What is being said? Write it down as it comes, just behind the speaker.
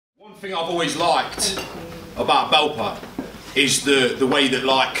thing I've always liked about Belper is the way that,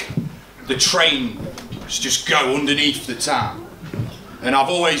 like, the trains just go underneath the town, and I've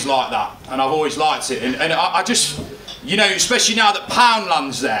always liked that, and I've always liked it, and I just, you know, especially now that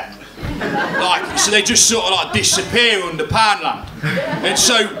Poundland's there, like, so they just sort of like disappear under Poundland, and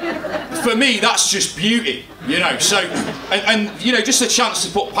so for me that's just beauty, you know. So and you know, just a chance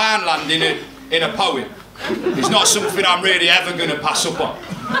to put Poundland in a poem is not something I'm really ever going to pass up on.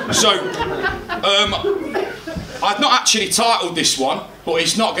 So I've not actually titled this one, but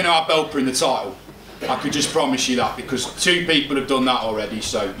it's not going to have Belper in the title. I could just promise you that, because 2 people have done that already.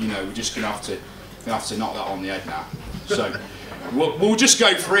 So you know, we're just going to have to knock that on the head now. So we'll just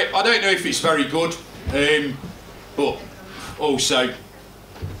go for it. I don't know if it's very good, but also,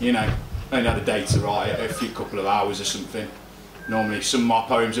 you know, I only had a day to write it, a couple of hours or something. Normally some of my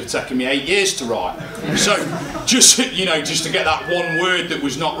poems have taken me 8 years to write. So just, you know, just to get that one word that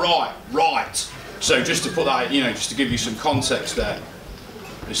was not right. So just to put that, you know, just to give you some context there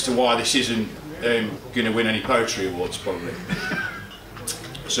as to why this isn't going to win any poetry awards probably.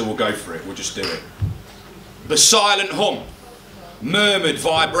 So we'll go for it, we'll just do it. The silent hum, murmured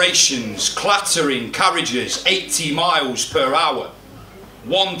vibrations, clattering carriages, 80 miles per hour,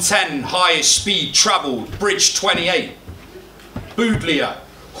 110 highest speed travelled, bridge 28, Boudlier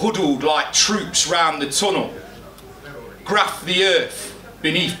huddled like troops round the tunnel, graph the earth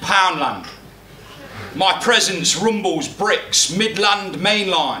beneath Poundland. My presence rumbles bricks, Midland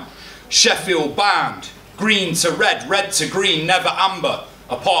mainline, Sheffield bound, green to red, red to green, never amber,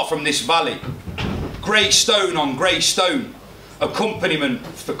 apart from this valley. Grey stone on grey stone, accompaniment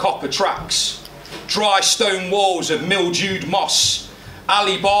for copper tracks, dry stone walls of mildewed moss,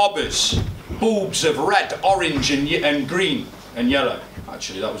 alley barbers, bulbs of red, orange and green and yellow.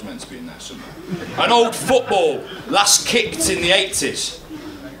 Actually, that was meant to be in there somewhere. An old football, last kicked in the 80s,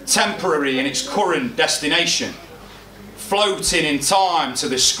 temporary in its current destination, floating in time to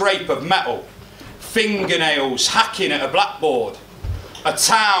the scrape of metal, fingernails hacking at a blackboard, a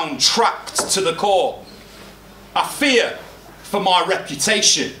town tracked to the core. I fear for my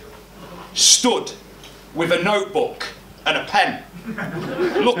reputation, stood with a notebook and a pen,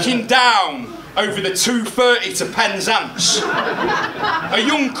 looking down over the 2:30 to Penzance. A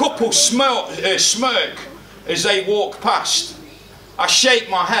young couple smirk as they walk past. I shake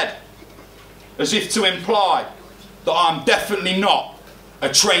my head as if to imply that I'm definitely not a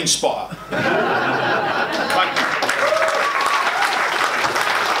train spotter. Thank you.